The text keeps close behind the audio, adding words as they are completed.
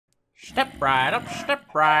Step right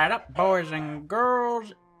up, boys and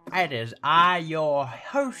girls. It is I, your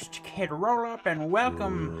host, KitRollUp, and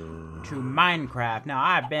welcome to Minecraft. Now,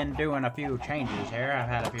 I've been doing a few changes here. I've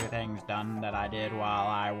had a few things done that I did while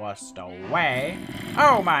I was away.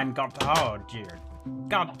 Oh, my God. Oh, dear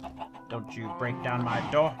God. Don't you break down my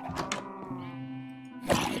door.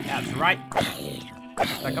 That's right.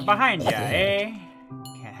 Stuck up behind ya, eh?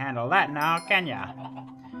 Can't handle that now, can ya?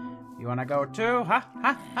 You wanna go too? Huh?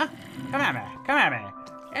 Come at me. Come at me.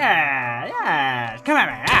 Yeah. Come at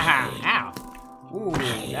me. Aha. Ow. Ooh,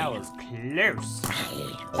 that was close.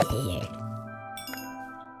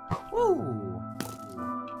 Ooh.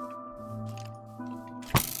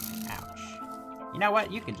 Ouch. You know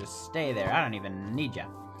what? You can just stay there. I don't even need ya.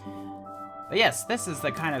 But yes, this is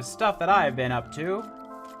the kind of stuff that I've been up to.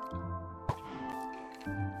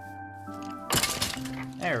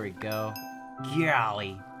 There we go.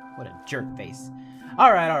 Golly. What a jerk face.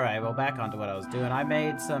 Alright, well, back onto what I was doing. I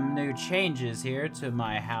made some new changes here to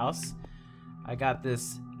my house. I got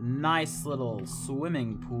this nice little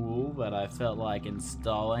swimming pool that I felt like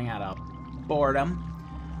installing out of boredom.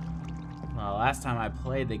 Well, last time I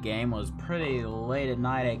played the game was pretty late at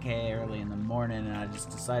night, aka early in the morning, and I just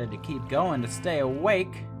decided to keep going to stay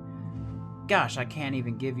awake. Gosh, I can't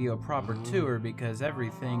even give you a proper tour because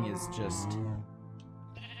everything is just...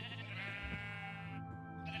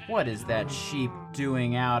 What is that sheep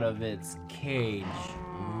doing out of its cage?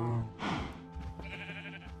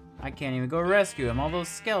 I can't even go rescue him. All those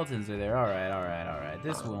skeletons are there. Alright.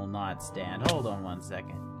 This will not stand. Hold on one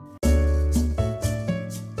second.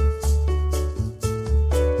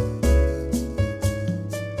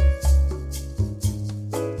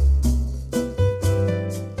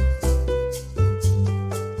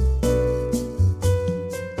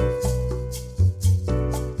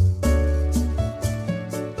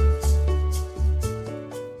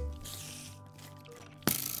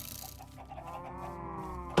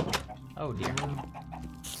 Oh dear.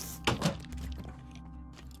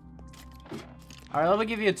 Alright, let me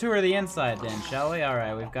give you a tour of the inside then, shall we?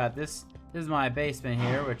 Alright, we've got this. This is my basement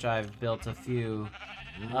here, which I've built a few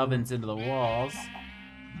ovens into the walls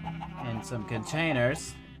and some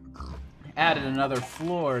containers. Added another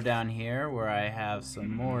floor down here where I have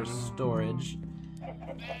some more storage.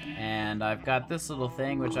 And I've got this little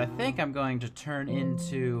thing, which I think I'm going to turn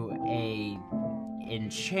into a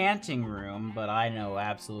enchanting room, but I know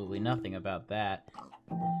absolutely nothing about that.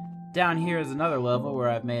 Down here is another level where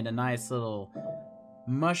I've made a nice little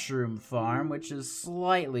mushroom farm, which is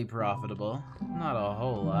slightly profitable. Not a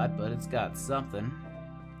whole lot, but it's got something.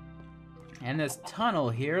 And this tunnel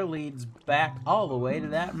here leads back all the way to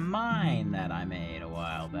that mine that I made a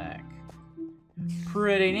while back.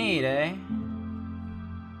 Pretty neat, eh?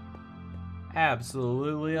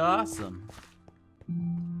 Absolutely awesome.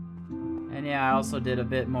 And yeah, I also did a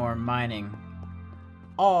bit more mining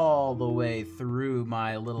all the way through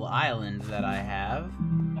my little island that I have.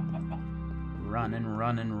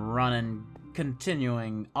 Running,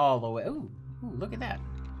 continuing all the way. Ooh, look at that.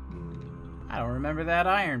 I don't remember that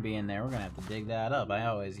iron being there. We're gonna have to dig that up. I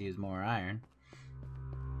always use more iron.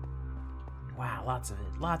 Wow, lots of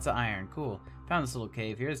it. Lots of iron. Cool. Found this little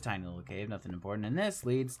cave here. It's a tiny little cave, nothing important. And this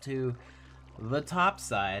leads to the top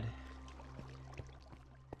side.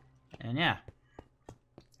 And yeah,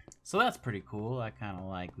 so that's pretty cool. I kind of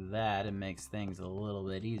like that. It makes things a little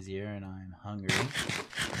bit easier, and I'm hungry.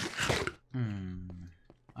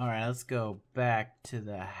 Alright, let's go back to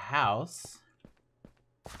the house.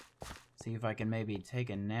 See if I can maybe take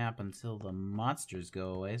a nap until the monsters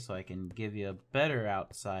go away so I can give you a better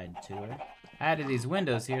outside tour. I added these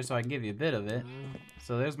windows here so I can give you a bit of it.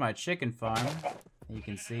 So there's my chicken farm. You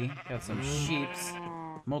can see, got some sheeps,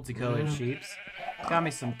 multicolored sheeps. Got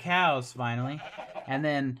me some cows, finally. And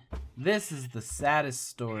then, this is the saddest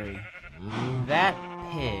story. That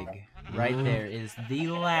pig right there is the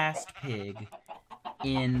last pig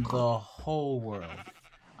in the whole world.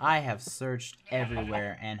 I have searched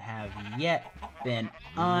everywhere and have yet been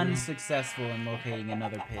unsuccessful in locating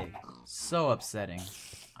another pig. So upsetting.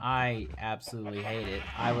 I absolutely hate it.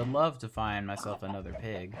 I would love to find myself another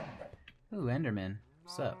pig. Ooh, Enderman.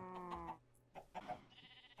 What's up?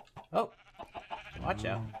 Oh! Watch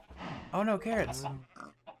out. Oh no, carrots!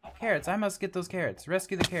 Carrots, I must get those carrots.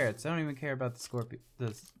 Rescue the carrots. I don't even care about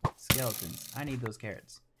the skeletons. I need those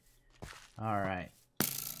carrots. Alright.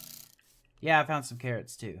 Yeah, I found some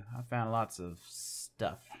carrots too. I found lots of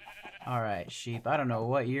stuff. Alright, sheep. I don't know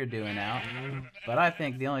what you're doing out, but I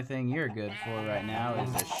think the only thing you're good for right now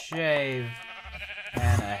is a shave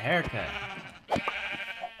and a haircut.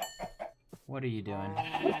 What are you doing?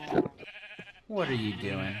 What are you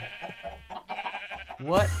doing?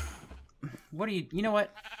 What What are you... You know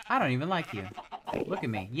what? I don't even like you. Look at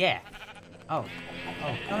me. Yeah. Oh.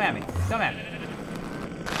 Oh, come at me. Come at me.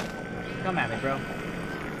 Come at me, bro.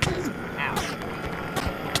 Ow.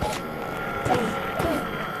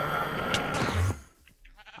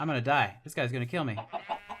 I'm gonna die. This guy's gonna kill me.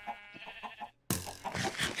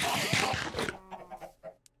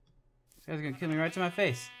 This guy's gonna kill me right to my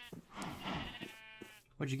face.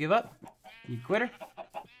 What'd you give up? You quitter?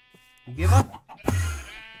 You give up?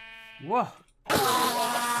 Whoa.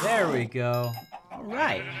 There we go.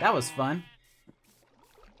 Alright, that was fun.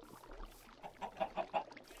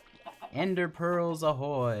 Ender pearls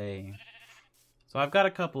ahoy. So I've got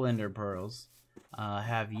a couple ender pearls.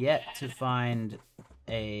 Have yet to find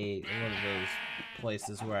one of those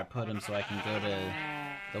places where I put them so I can go to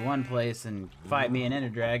the one place and fight me an ender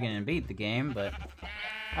dragon and beat the game, but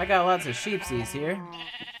I got lots of sheepsies here.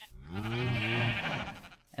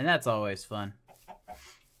 And that's always fun.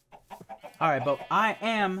 Alright, but I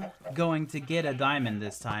am going to get a diamond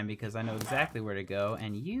this time because I know exactly where to go,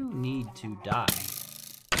 and you need to die.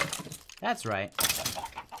 That's right.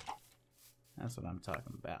 That's what I'm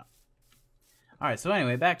talking about. Alright, so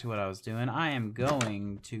anyway, back to what I was doing. I am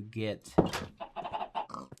going to get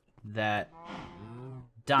that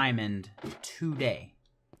diamond today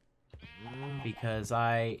because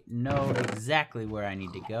I know exactly where I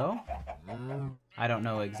need to go. I don't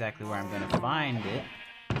know exactly where I'm going to find it,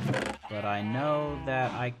 but I know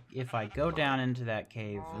that if I go down into that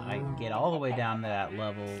cave, I can get all the way down to that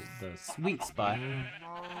level, the sweet spot,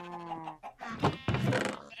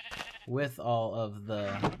 with all of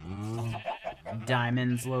the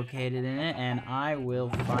diamonds located in it, and I will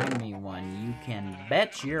find me one. You can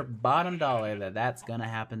bet your bottom dollar that that's gonna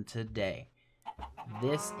happen today.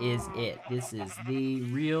 This is it. This is the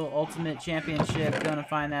real ultimate championship. Gonna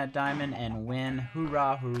find that diamond and win.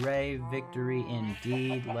 Hoorah, hooray, victory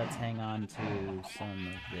indeed. Let's hang on to some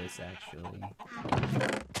of this actually,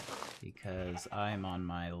 because I'm on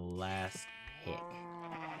my last pick.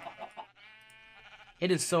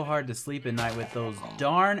 It is so hard to sleep at night with those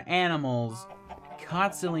darn animals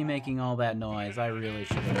constantly making all that noise. I really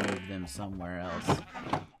should have moved them somewhere else.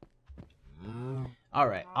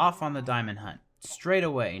 Alright, off on the diamond hunt. Straight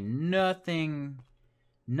away. Nothing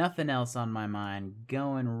else on my mind.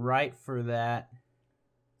 Going right for that.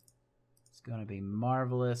 It's gonna be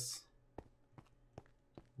marvelous.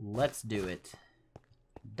 Let's do it.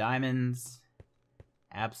 Diamonds.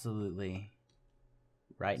 Absolutely.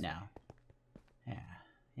 Right now.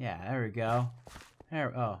 Yeah, there we go.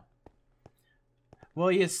 Oh.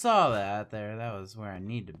 Well, you saw that there. That was where I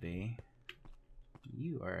need to be.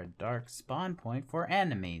 You are a dark spawn point for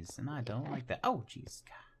enemies, and I don't like that. Oh, jeez.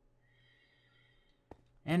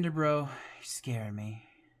 Ender bro, you're scaring me.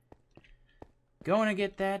 Going to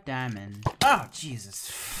get that diamond. Oh,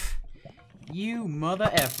 Jesus. You mother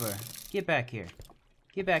effer. Get back here.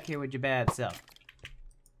 Get back here with your bad self.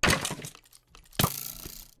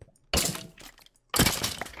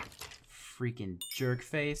 Freaking jerk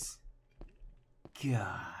face.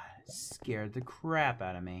 God, scared the crap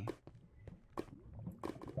out of me.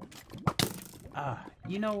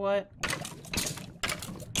 You know what?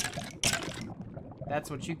 That's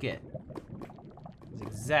what you get. That's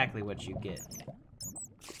exactly what you get.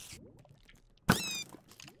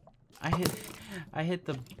 I hit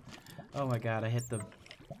the, oh my god, I hit the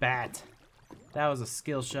bat. That was a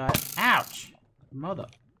skill shot. Ouch! Mother.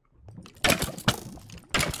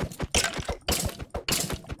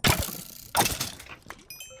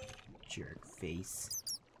 Jerk face.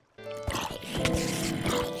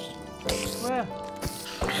 Well.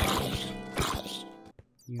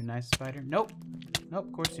 You a nice spider? Nope. Nope,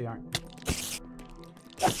 of course you aren't.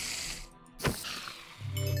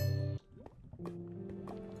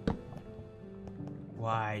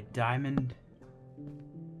 Why, Diamond?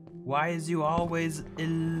 Why is you always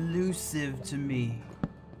elusive to me?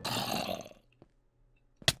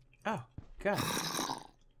 Oh, God.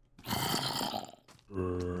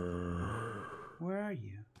 Where are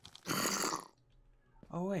you?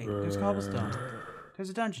 Oh, wait, there's cobblestone. There's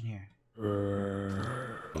a dungeon here.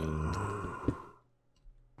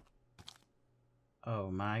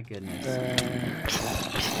 Oh, my goodness.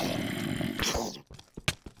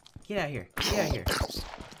 Get out of here. Get out of here.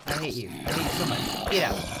 I hate you. I hate you so much. Get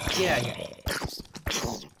out. Get out of here.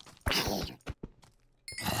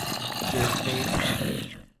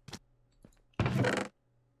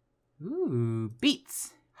 Ooh,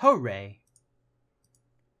 beets. Hooray.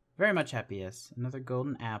 Very much happy, yes. Another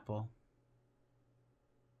golden apple.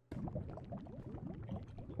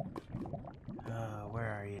 Where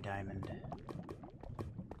are you, Diamond?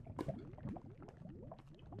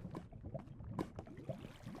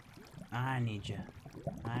 I need you.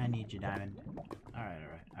 I need you, Diamond.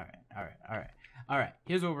 Alright.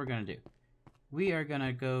 Here's what we're gonna do. We are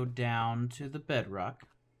gonna go down to the bedrock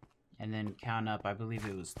and then count up, I believe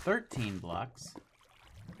it was 13 blocks.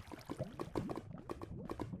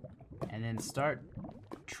 And then start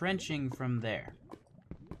trenching from there.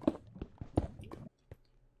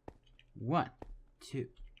 1, 2,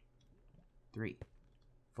 3,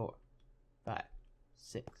 4, 5,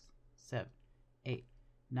 6, 7, 8,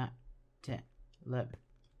 9, 10, 11,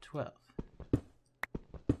 12.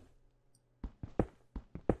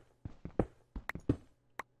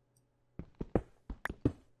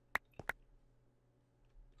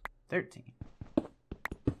 $13.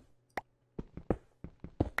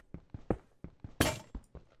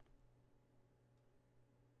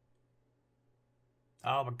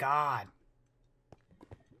 Oh my God.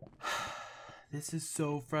 This is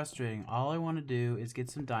so frustrating. All I want to do is get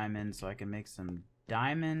some diamonds so I can make some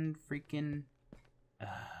diamond freaking... I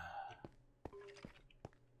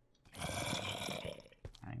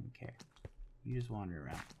don't even care. You just wander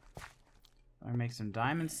around. I'm gonna make some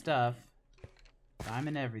diamond stuff.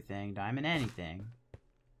 Diamond everything. Diamond anything.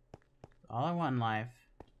 All I want in life.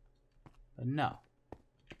 But no.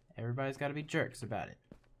 Everybody's got to be jerks about it.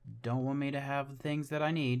 Don't want me to have the things that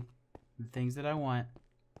I need. The things that I want.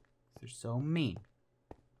 They're so mean.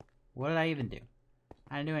 What did I even do?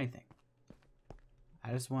 I didn't do anything.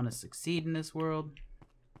 I just want to succeed in this world.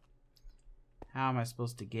 How am I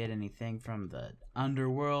supposed to get anything from the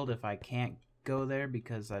underworld if I can't go there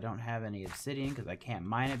because I don't have any obsidian, because I can't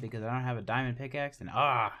mine it, because I don't have a diamond pickaxe, and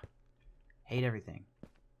hate everything.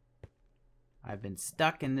 I've been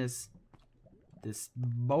stuck in this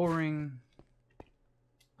boring,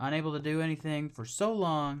 unable to do anything for so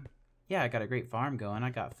long. Yeah, I got a great farm going. I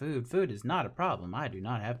got food. Food is not a problem. I do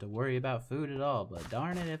not have to worry about food at all. But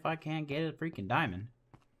darn it if I can't get a freaking diamond.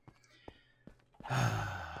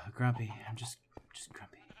 Grumpy. I'm just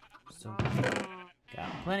grumpy. So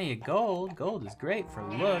got plenty of gold. Gold is great for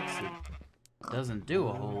looks. It doesn't do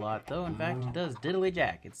a whole lot though. In fact, it does diddly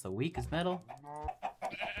jack. It's the weakest metal.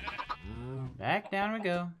 Back down we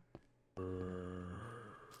go.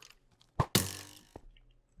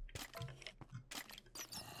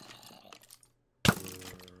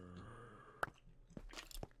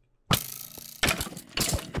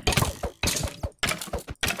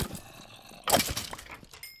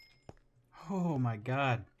 Oh my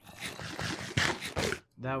God.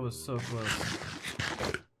 That was so close.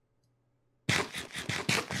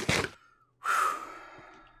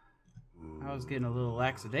 I was getting a little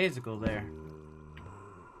lackadaisical there.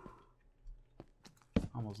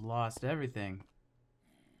 Almost lost everything.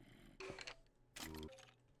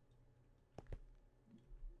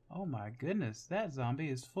 Oh my goodness, that zombie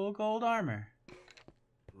is full gold armor.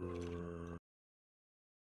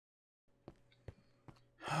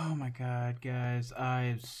 Oh my God, guys, I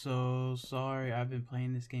am so sorry. I've been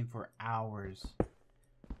playing this game for hours.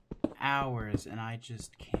 Hours, and I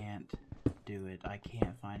just can't do it. I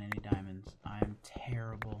can't find any diamonds. I'm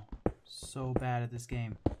terrible. So bad at this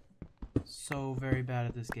game. So very bad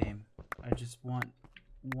at this game. I just want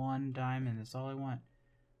one diamond. That's all I want.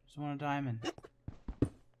 Just want a diamond.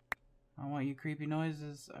 I don't want you creepy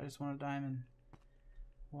noises. I just want a diamond.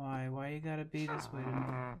 Why? Why you gotta be this way to me?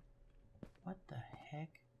 What the heck?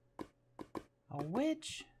 A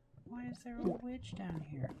witch? Why is there a witch down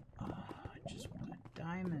here? Oh, I just want a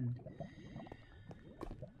diamond.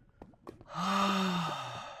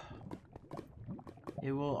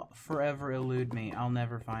 It will forever elude me. I'll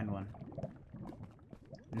never find one.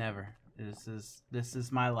 Never. This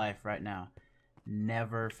is my life right now.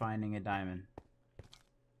 Never finding a diamond.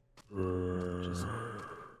 Just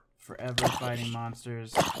forever fighting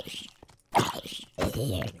monsters.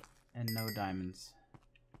 And no diamonds.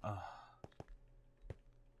 Ugh.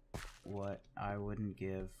 What I wouldn't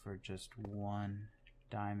give for just one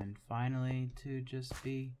diamond finally to just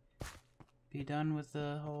be done with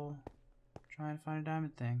the whole trying to find a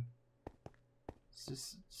diamond thing. It's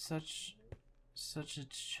just such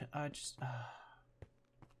a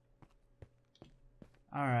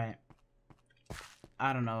alright.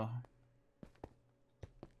 I don't know.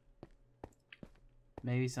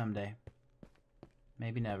 Maybe someday.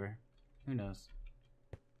 Maybe never. Who knows?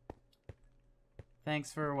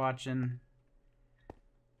 Thanks for watching.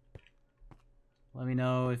 Let me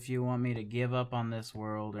know if you want me to give up on this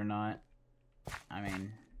world or not. I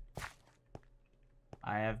mean,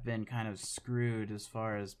 I have been kind of screwed as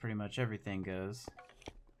far as pretty much everything goes.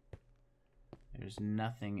 There's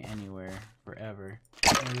nothing anywhere forever.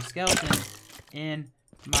 There's a skeleton in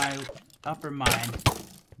my upper mine,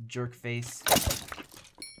 jerk face.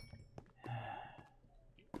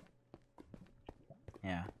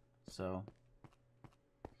 So,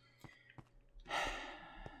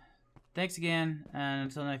 thanks again, and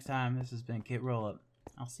until next time, this has been KitRollUp.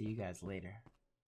 I'll see you guys later.